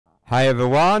Hi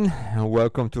everyone, and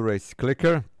welcome to Race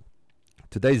Clicker.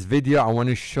 Today's video I want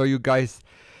to show you guys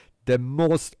the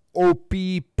most OP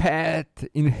pet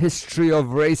in history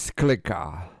of Race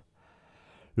Clicker.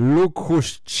 Look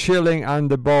who's chilling on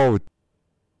the boat.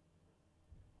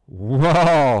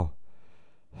 Wow!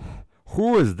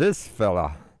 Who is this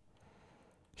fella?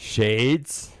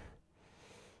 Shades.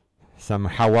 Some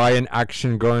Hawaiian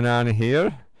action going on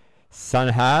here. Sun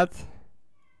hat.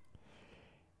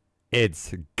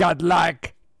 It's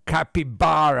Godlike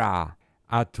Capybara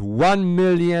at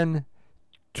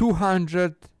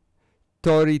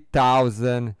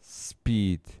 1,230,000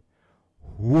 speed.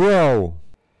 Whoa!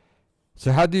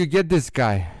 So how do you get this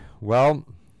guy? Well,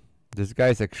 this guy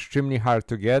is extremely hard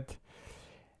to get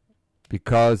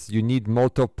because you need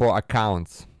multiple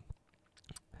accounts.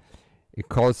 It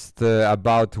costs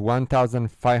about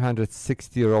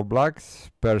 1,560 Roblox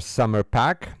per summer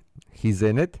pack. He's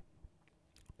in it.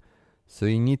 So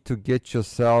you need to get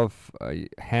yourself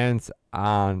hands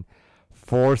on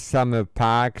 4 summer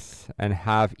packs and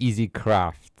have easy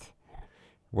craft.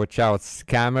 Watch out,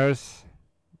 scammers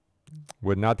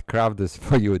would not craft this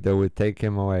for you. They would take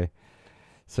him away.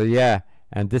 So yeah,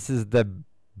 and this is the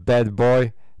bad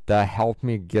boy that helped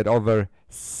me get over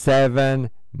 7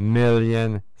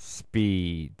 million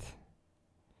speed.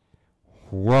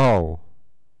 Whoa.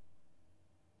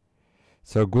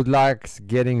 So good luck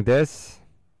getting this.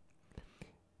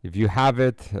 If you have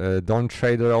it, don't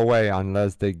trade it away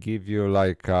unless they give you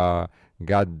like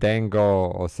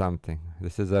Goddango or something.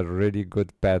 This is a really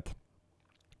good pet.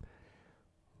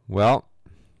 Well,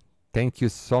 thank you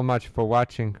so much for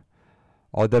watching.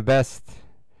 All the best.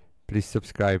 Please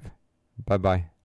subscribe. Bye bye.